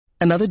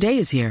Another day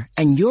is here,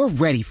 and you're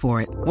ready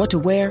for it. What to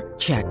wear?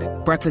 Check.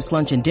 Breakfast,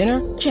 lunch, and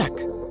dinner? Check.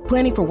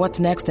 Planning for what's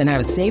next and how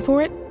to save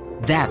for it?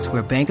 That's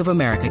where Bank of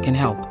America can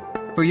help.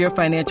 For your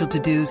financial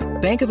to-dos,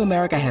 Bank of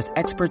America has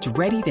experts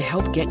ready to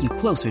help get you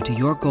closer to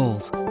your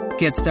goals.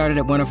 Get started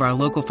at one of our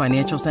local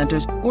financial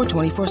centers or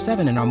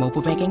 24/7 in our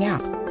mobile banking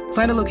app.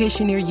 Find a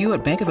location near you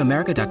at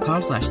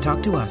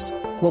bankofamerica.com/talktous.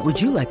 What would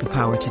you like the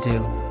power to do?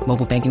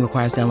 Mobile banking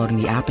requires downloading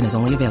the app and is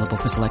only available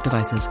for select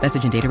devices.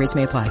 Message and data rates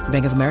may apply.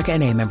 Bank of America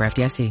N.A., member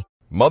FDIC.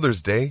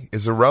 Mother's Day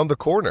is around the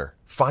corner.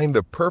 Find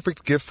the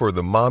perfect gift for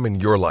the mom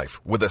in your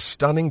life with a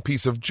stunning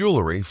piece of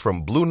jewelry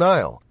from Blue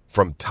Nile.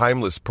 From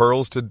timeless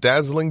pearls to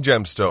dazzling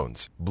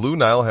gemstones, Blue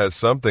Nile has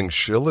something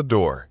she'll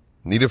adore.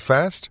 Need it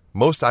fast?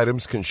 Most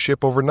items can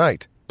ship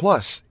overnight.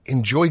 Plus,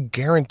 enjoy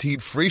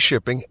guaranteed free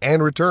shipping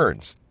and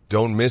returns.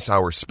 Don't miss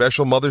our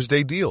special Mother's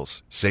Day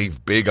deals.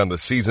 Save big on the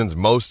season's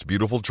most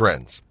beautiful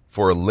trends.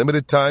 For a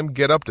limited time,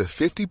 get up to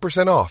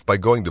 50% off by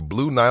going to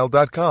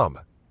BlueNile.com.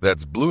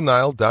 That's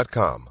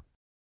BlueNile.com.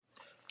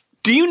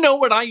 Do you know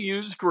what I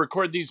use to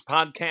record these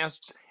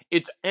podcasts?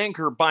 It's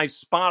Anchor by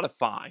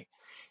Spotify.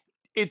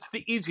 It's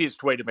the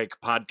easiest way to make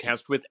a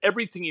podcast with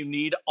everything you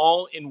need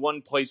all in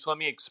one place. Let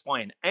me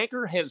explain.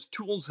 Anchor has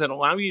tools that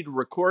allow you to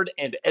record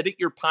and edit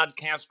your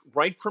podcast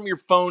right from your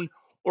phone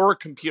or a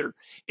computer.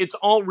 It's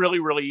all really,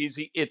 really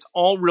easy. It's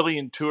all really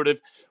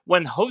intuitive.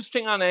 When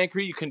hosting on Anchor,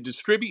 you can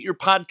distribute your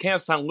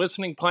podcast on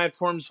listening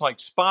platforms like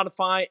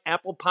Spotify,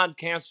 Apple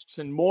Podcasts,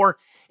 and more.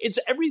 It's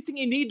everything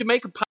you need to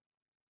make a podcast.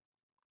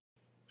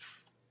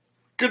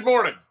 Good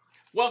morning.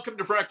 Welcome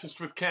to Breakfast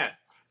with Ken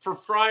for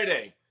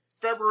Friday,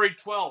 February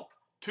 12th,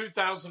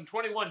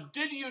 2021.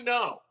 Did you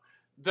know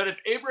that if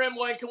Abraham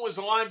Lincoln was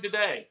alive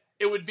today,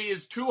 it would be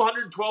his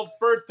 212th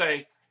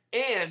birthday,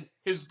 and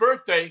his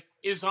birthday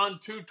is on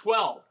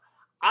 2/12?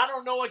 I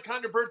don't know what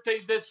kind of birthday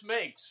this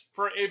makes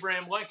for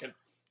Abraham Lincoln,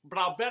 but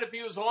I'll bet if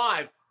he was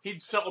alive,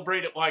 he'd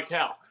celebrate it like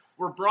hell.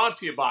 We're brought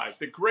to you by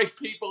the great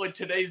people in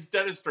today's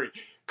dentistry.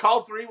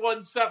 Call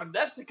 317.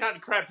 That's the kind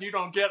of crap you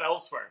don't get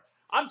elsewhere.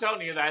 I'm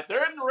telling you that.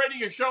 There isn't a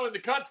radio show in the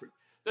country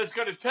that's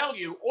going to tell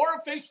you, or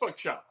a Facebook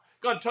show,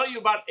 going to tell you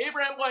about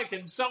Abraham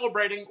Lincoln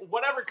celebrating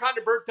whatever kind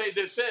of birthday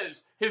this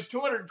is, his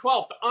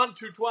 212th on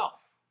 2/12.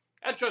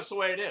 That's just the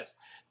way it is.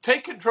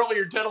 Take control of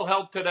your dental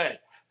health today.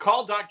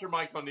 Call Dr.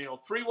 Mike O'Neill,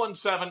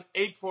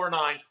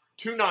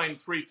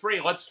 317-849-2933.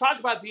 Let's talk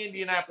about the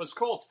Indianapolis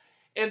Colts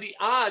and the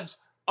odds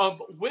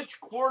of which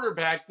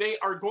quarterback they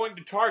are going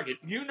to target.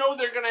 You know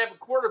they're going to have a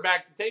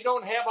quarterback that they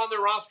don't have on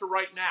their roster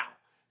right now.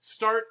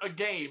 Start a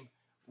game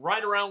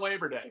right around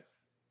Labor Day.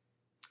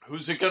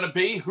 Who's it going to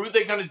be? Who are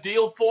they going to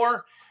deal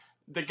for?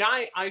 The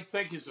guy I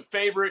think is a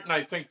favorite, and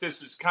I think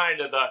this is kind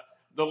of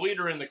the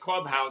leader in the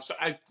clubhouse.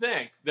 I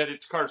think that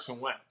it's Carson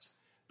Wentz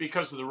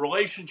because of the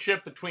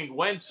relationship between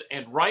Wentz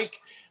and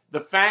Reich,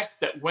 the fact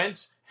that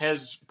Wentz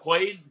has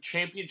played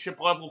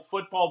championship-level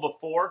football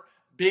before,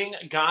 being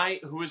a guy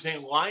who was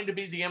in line to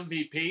be the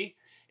MVP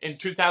in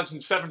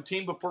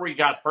 2017 before he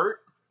got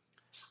hurt.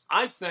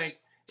 I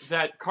think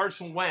that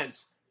Carson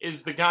Wentz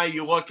is the guy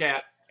you look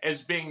at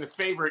as being the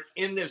favorite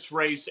in this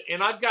race,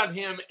 and I've got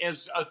him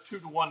as a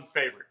 2-1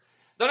 favorite.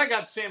 Then I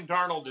got Sam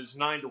Darnold as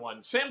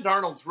 9-1. Sam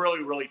Darnold's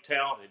really, really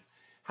talented.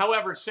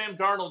 However, Sam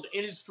Darnold,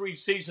 in his 3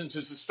 seasons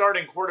as a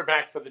starting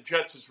quarterback for the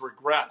Jets, has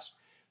regressed.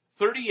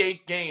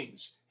 38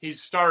 games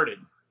he's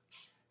started.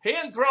 He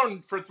hadn't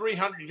thrown for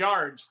 300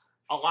 yards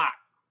a lot.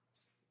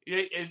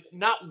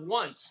 Not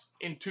once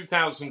in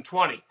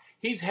 2020.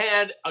 He's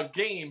had a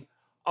game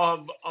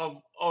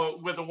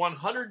with a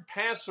 100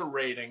 passer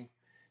rating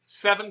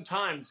 7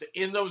 times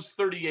in those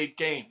 38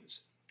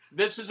 games.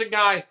 This is a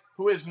guy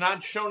who has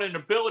not shown an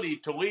ability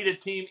to lead a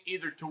team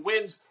either to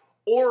wins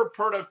or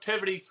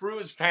productivity through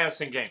his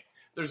passing game.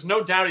 There's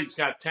no doubt he's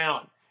got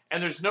talent,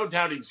 and there's no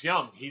doubt he's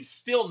young. He's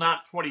still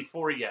not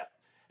 24 yet,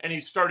 and he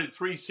started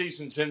 3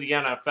 seasons in the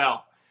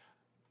NFL.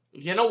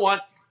 You know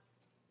what?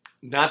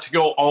 Not to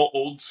go all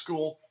old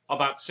school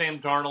about Sam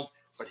Darnold,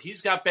 but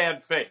he's got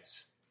bad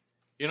face.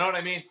 You know what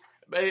I mean?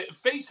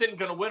 Face isn't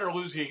going to win or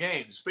lose you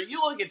games, but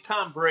you look at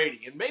Tom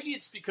Brady, and maybe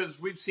it's because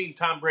we've seen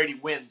Tom Brady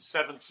win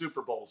 7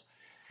 Super Bowls.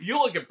 You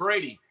look at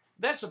Brady,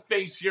 that's a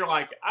face you're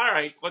like, all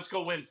right, let's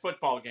go win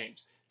football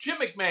games. Jim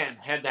McMahon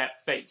had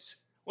that face.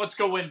 Let's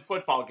go win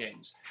football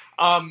games.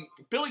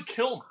 Billy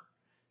Kilmer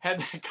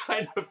had that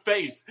kind of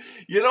face.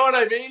 You know what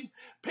I mean?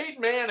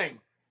 Peyton Manning,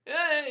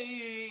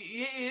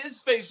 his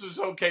face was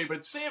okay,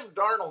 but Sam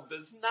Darnold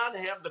does not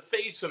have the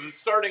face of a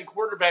starting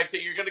quarterback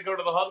that you're going to go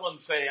to the huddle and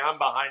say, I'm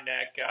behind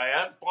that guy.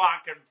 I'm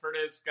blocking for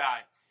this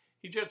guy.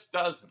 He just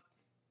doesn't.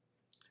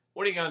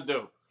 What are you going to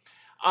do?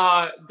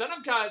 Then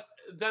I've got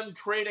them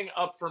trading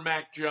up for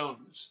Mac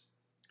Jones.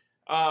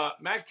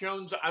 Mac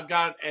Jones, I've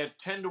got at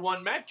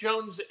 10-1. Mac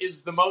Jones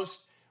is the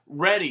most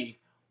ready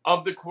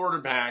of the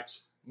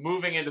quarterbacks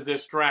moving into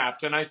this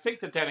draft, and I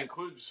think that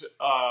includes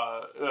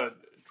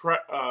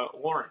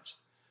Lawrence.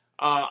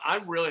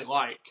 I really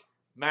like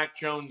Mac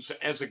Jones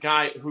as a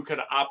guy who could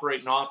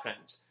operate an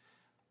offense.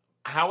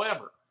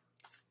 However,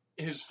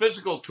 his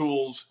physical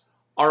tools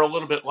are a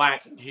little bit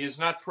lacking. He is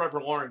not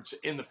Trevor Lawrence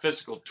in the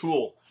physical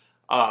tool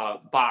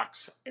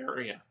box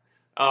area.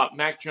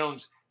 Mac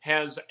Jones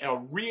has a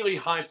really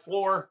high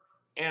floor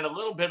and a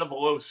little bit of a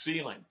low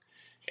ceiling.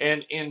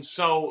 And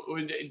so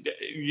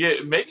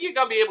maybe you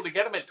got to be able to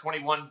get him at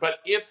 21, but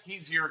if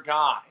he's your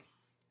guy,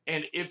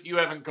 and if you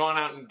haven't gone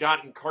out and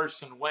gotten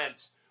Carson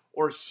Wentz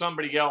or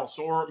somebody else,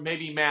 or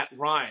maybe Matt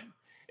Ryan,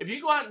 if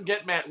you go out and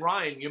get Matt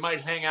Ryan, you might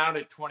hang out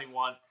at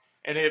 21.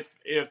 And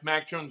if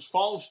Mac Jones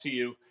falls to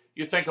you,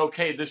 you think,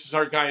 okay, this is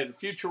our guy of the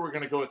future. We're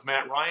going to go with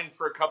Matt Ryan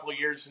for a couple of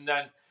years, and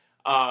then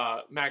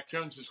Mac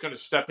Jones is going to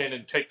step in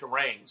and take the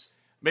reins.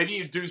 Maybe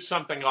you do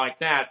something like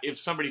that if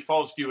somebody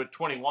falls to you at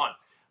 21.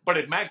 But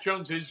if Mac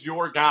Jones is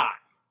your guy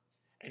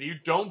and you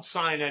don't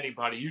sign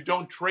anybody, you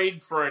don't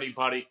trade for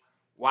anybody,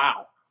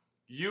 wow,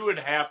 you would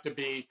have to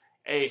be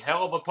a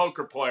hell of a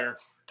poker player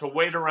to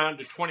wait around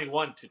to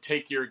 21 to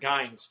take your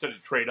guy instead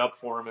of trade up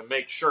for him and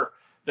make sure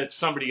that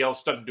somebody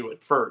else doesn't do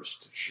it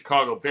first.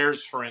 Chicago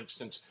Bears, for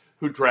instance,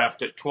 who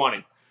draft at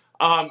 20.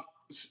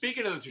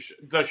 Speaking of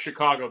the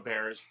Chicago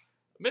Bears,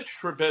 Mitch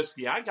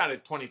Trubisky, I got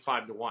it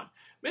 25-1.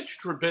 Mitch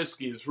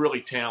Trubisky is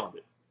really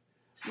talented.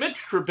 Mitch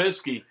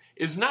Trubisky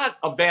is not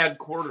a bad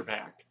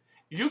quarterback.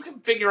 You can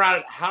figure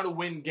out how to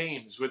win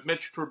games with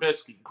Mitch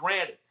Trubisky.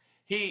 Granted,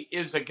 he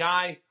is a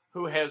guy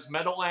who has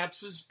mental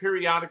lapses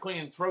periodically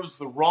and throws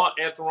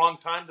at the wrong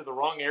time to the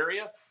wrong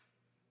area.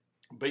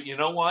 But you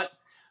know what?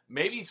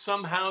 Maybe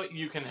somehow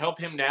you can help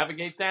him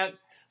navigate that.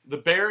 The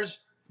Bears,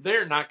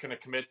 they're not going to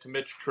commit to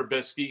Mitch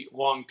Trubisky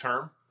long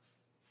term.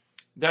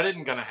 That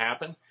isn't going to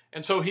happen.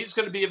 And so he's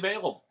going to be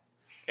available.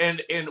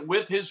 And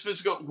with his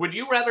physical, would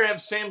you rather have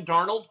Sam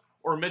Darnold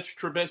or Mitch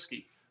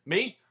Trubisky?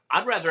 Me?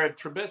 I'd rather have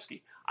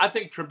Trubisky. I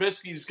think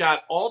Trubisky's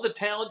got all the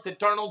talent that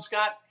Darnold's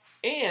got,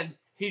 and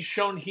he's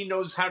shown he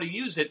knows how to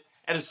use it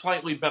at a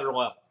slightly better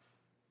level.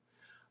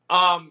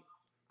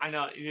 I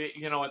know,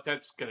 you know what,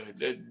 that's going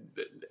to,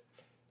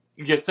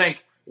 you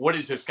think, what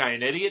is this guy,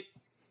 an idiot?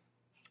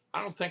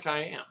 I don't think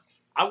I am.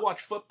 I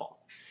watch football.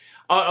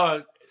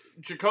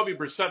 Jacoby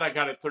Brissett, I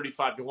got at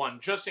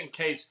 35-1, just in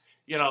case,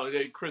 you know,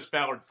 Chris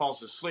Ballard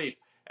falls asleep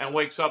and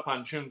wakes up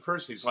on June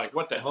 1st. He's like,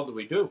 what the hell do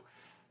we do?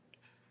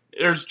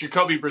 There's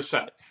Jacoby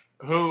Brissett,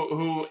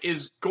 who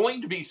is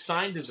going to be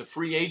signed as a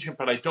free agent,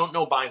 but I don't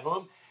know by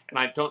whom, and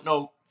I don't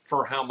know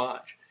for how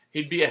much.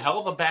 He'd be a hell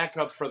of a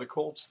backup for the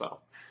Colts, though.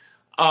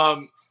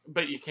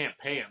 But you can't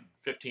pay him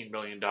 $15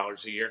 million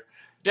a year.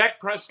 Dak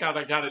Prescott,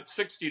 I got at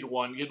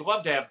 60-1. You'd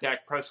love to have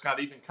Dak Prescott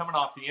even coming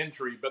off the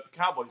injury, but the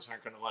Cowboys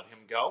aren't going to let him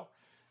go.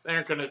 They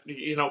aren't going to,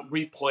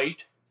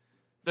 replate.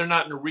 They're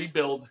not in a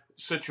rebuild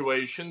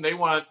situation. They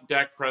want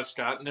Dak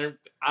Prescott, and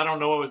I don't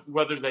know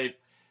whether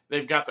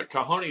they've got the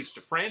cojones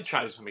to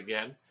franchise him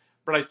again,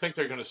 but I think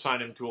they're going to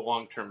sign him to a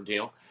long-term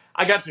deal.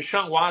 I got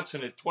Deshaun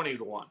Watson at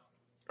 20-1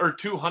 or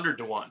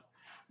 200-1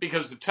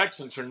 because the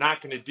Texans are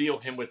not going to deal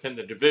him within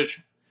the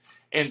division.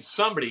 And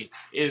somebody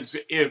is,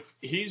 if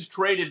he's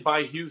traded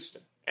by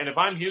Houston, and if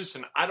I'm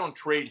Houston, I don't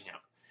trade him.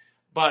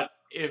 But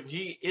if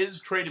he is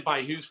traded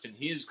by Houston,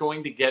 he is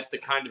going to get the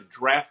kind of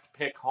draft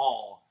pick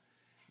haul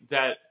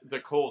that the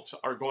Colts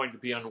are going to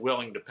be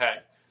unwilling to pay.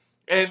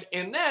 And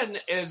then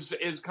as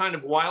kind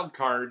of wild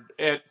card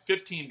at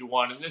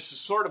 15-1, and this is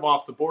sort of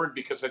off the board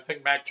because I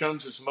think Mac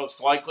Jones is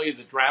most likely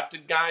the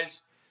drafted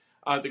guys,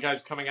 the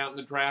guys coming out in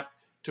the draft,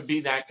 to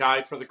be that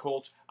guy for the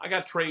Colts. I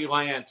got Trey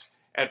Lance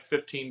at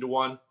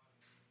 15-1.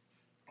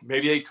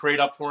 Maybe they trade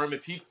up for him.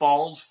 If he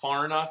falls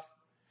far enough,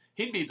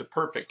 he'd be the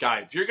perfect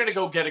guy. If you're going to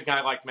go get a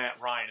guy like Matt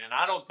Ryan, and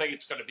I don't think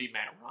it's going to be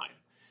Matt Ryan,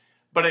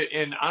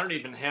 and I don't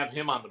even have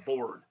him on the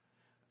board.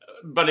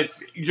 But if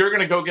you're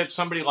going to go get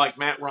somebody like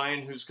Matt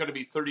Ryan who's going to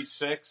be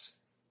 36,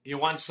 you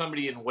want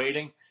somebody in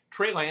waiting,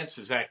 Trey Lance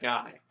is that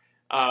guy.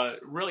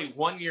 Really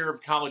 1 year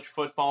of college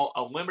football,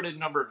 a limited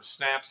number of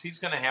snaps. He's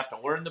going to have to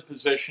learn the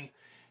position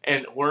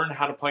and learn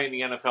how to play in the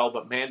NFL,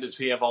 but man, does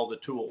he have all the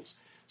tools.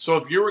 So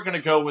if you were going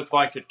to go with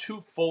like a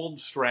twofold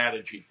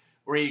strategy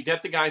where you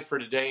get the guy for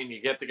today and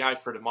you get the guy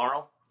for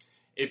tomorrow,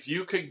 if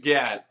you could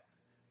get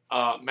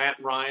Matt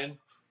Ryan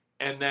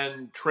and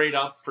then trade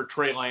up for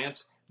Trey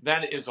Lance,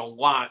 that is a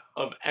lot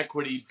of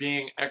equity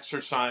being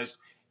exercised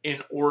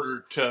in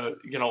order to,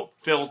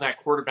 fill that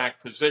quarterback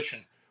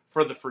position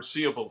for the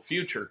foreseeable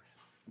future.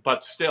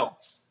 But still,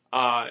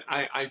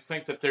 I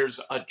think that there's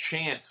a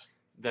chance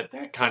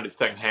that kind of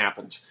thing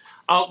happens.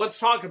 Let's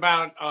talk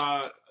about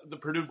the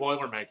Purdue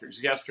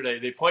Boilermakers. Yesterday,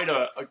 they played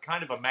a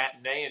kind of a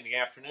matinee in the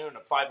afternoon,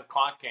 a 5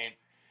 o'clock game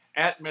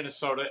at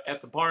Minnesota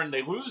at the Barn.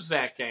 They lose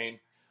that game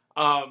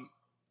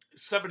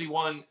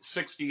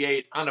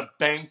 71-68 on a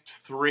banked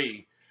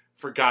three,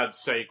 for God's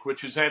sake,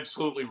 which is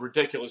absolutely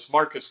ridiculous.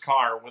 Marcus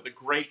Carr with a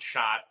great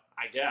shot,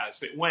 I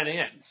guess. It went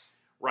in,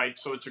 right?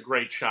 So it's a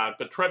great shot.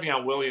 But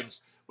Trevion Williams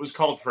was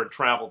called for a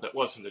travel that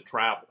wasn't a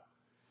travel.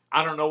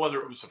 I don't know whether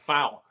it was a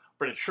foul,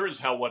 but it sure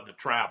as hell wasn't a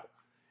travel.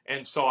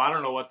 And so I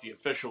don't know what the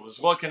official was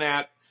looking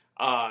at.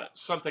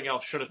 Something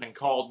else should have been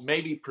called.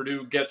 Maybe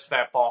Purdue gets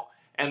that ball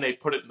and they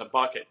put it in the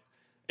bucket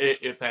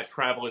if that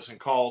travel isn't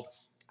called,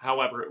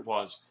 however it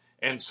was.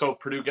 And so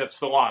Purdue gets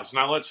the loss.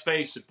 Now, let's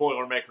face it,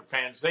 Boilermaker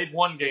fans, they've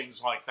won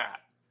games like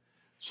that.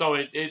 So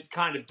it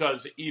kind of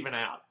does even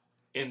out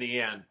in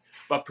the end.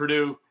 But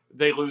Purdue,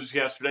 they lose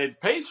yesterday. The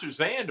Pacers,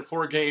 they end a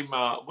 4-game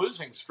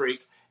losing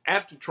streak.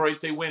 At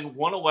Detroit, they win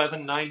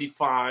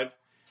 111-95.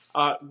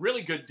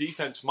 Really good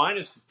defense,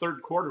 minus the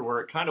third quarter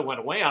where it kind of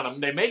went away on them.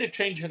 They made a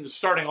change in the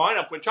starting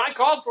lineup, which I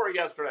called for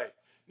yesterday.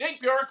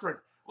 Nate Bjorkgren,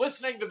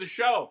 listening to the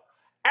show,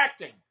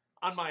 acting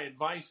on my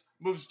advice,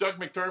 moves Doug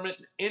McDermott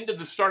into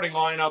the starting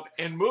lineup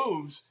and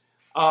moves,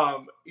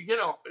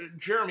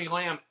 Jeremy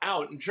Lamb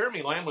out. And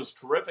Jeremy Lamb was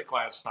terrific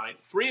last night.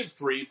 3 of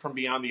 3 from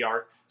beyond the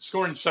arc,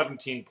 scoring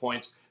 17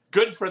 points.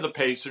 Good for the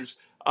Pacers.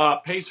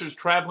 Pacers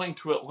traveling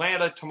to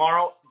Atlanta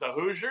tomorrow. The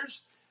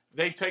Hoosiers,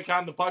 they take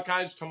on the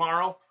Buckeyes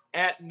tomorrow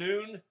at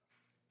noon.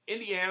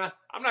 Indiana,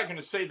 I'm not going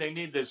to say they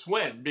need this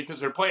win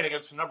because they're playing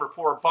against the number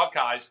 4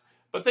 Buckeyes,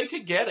 but they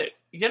could get it.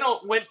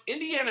 When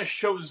Indiana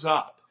shows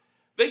up,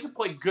 they can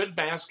play good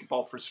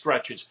basketball for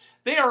stretches.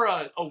 They are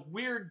a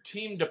weird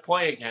team to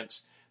play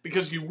against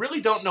because you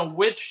really don't know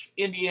which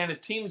Indiana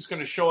team is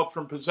going to show up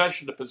from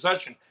possession to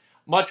possession,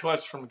 much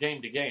less from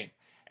game to game.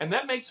 And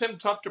that makes them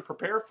tough to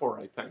prepare for,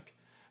 I think.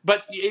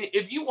 But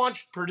if you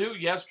watched Purdue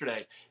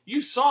yesterday,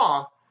 you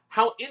saw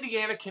how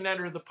Indiana can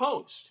enter the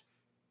post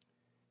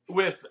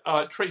with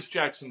Trace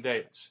Jackson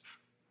Davis.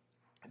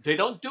 They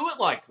don't do it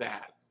like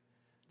that.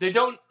 They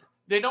don't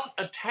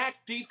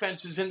attack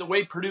defenses in the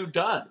way Purdue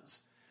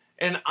does.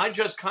 And I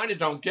just kind of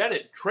don't get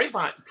it.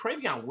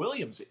 Trevion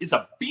Williams is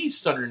a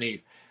beast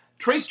underneath.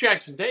 Trace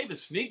Jackson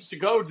Davis needs to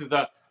go to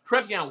the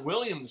Trevion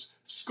Williams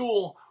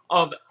school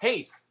of,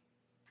 hey,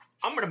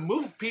 I'm going to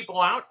move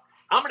people out.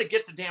 I'm going to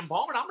get the damn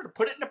ball, and I'm going to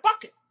put it in the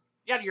bucket.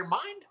 You out of your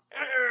mind?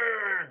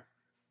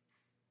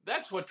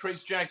 That's what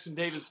Trace Jackson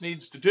Davis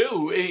needs to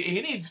do. He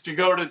needs to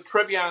go to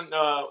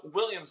Trevion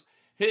Williams,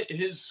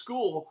 his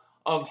school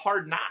of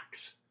hard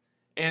knocks,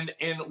 and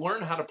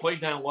learn how to play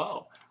down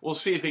low. We'll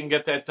see if he can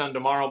get that done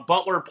tomorrow.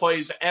 Butler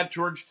plays at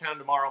Georgetown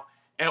tomorrow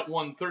at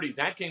 1:30.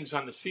 That game's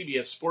on the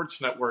CBS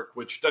Sports Network,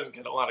 which doesn't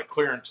get a lot of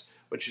clearance,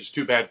 which is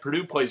too bad.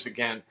 Purdue plays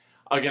again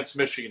against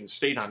Michigan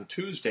State on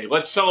Tuesday.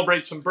 Let's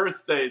celebrate some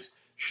birthdays,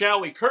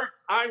 shall we? Kurt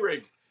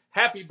Eyrig,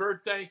 happy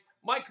birthday.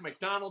 Mike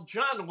McDonald,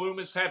 John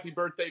Loomis, happy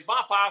birthday.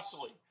 Vop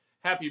Osley,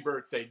 happy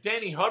birthday.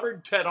 Danny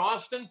Hubbard, Ted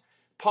Austin,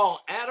 Paul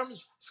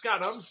Adams,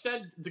 Scott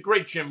Umstead, the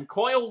great Jim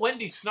Coyle,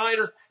 Wendy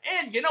Snyder,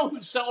 and you know who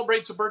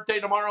celebrates a birthday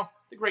tomorrow?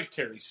 The great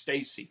Terry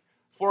Stacy,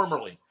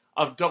 formerly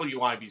of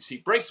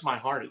WIBC. Breaks my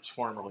heart it's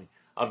formerly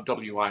of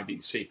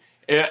WIBC.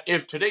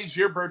 If today's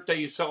your birthday,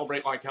 you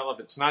celebrate like hell. If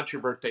it's not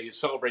your birthday, you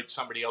celebrate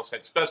somebody else.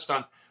 That's best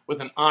done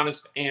with an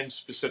honest and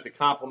specific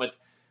compliment.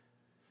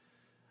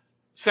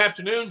 This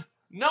afternoon,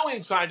 no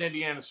Inside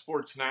Indiana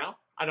Sports Now.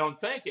 I don't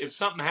think. If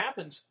something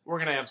happens, we're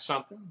going to have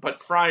something. But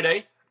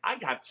Friday, I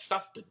got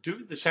stuff to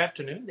do this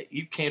afternoon that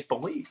you can't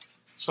believe.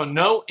 So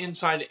no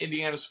Inside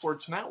Indiana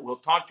Sports Now. We'll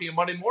talk to you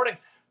Monday morning.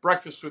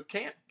 Breakfast with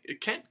Kent.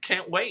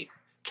 Can't wait.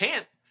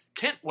 Can't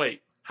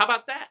wait. How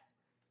about that?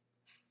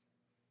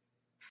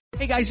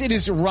 Hey guys, it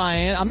is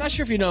Ryan. I'm not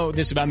sure if you know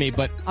this about me,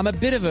 but I'm a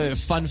bit of a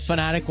fun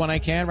fanatic when I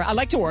can. I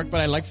like to work, but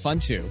I like fun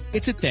too.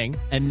 It's a thing.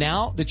 And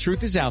now the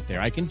truth is out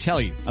there. I can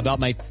tell you about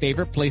my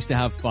favorite place to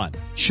have fun.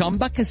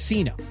 Chumba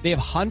Casino. They have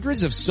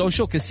hundreds of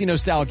social casino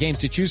style games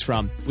to choose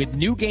from with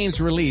new games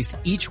released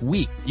each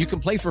week. You can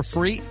play for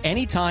free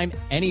anytime,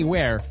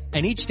 anywhere.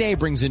 And each day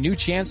brings a new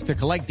chance to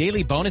collect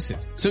daily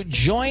bonuses. So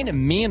join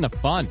me in the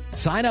fun.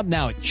 Sign up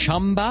now at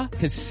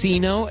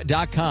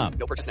ChumbaCasino.com.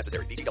 No purchase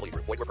necessary. VGW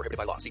Group. Void where prohibited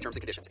by law. See terms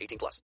and conditions.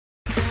 18+.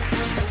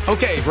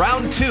 Okay,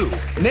 round 2.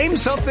 Name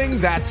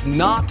something that's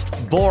not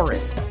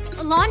boring.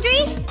 A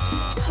laundry?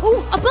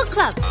 Ooh, a book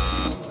club.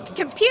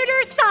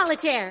 Computer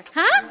solitaire,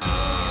 huh?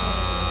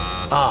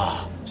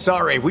 Ah,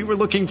 sorry. We were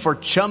looking for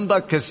Chumba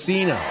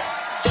Casino.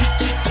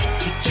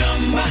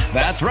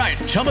 That's right.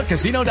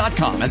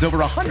 ChumbaCasino.com has over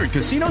 100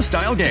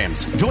 casino-style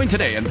games. Join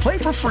today and play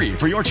for free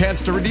for your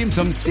chance to redeem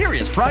some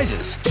serious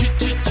prizes.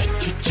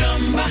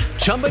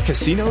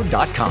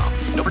 ChumbaCasino.com.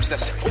 No purchase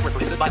necessary. Void where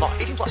prohibited by law.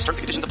 18+. Terms and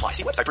conditions apply.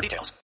 See website for details.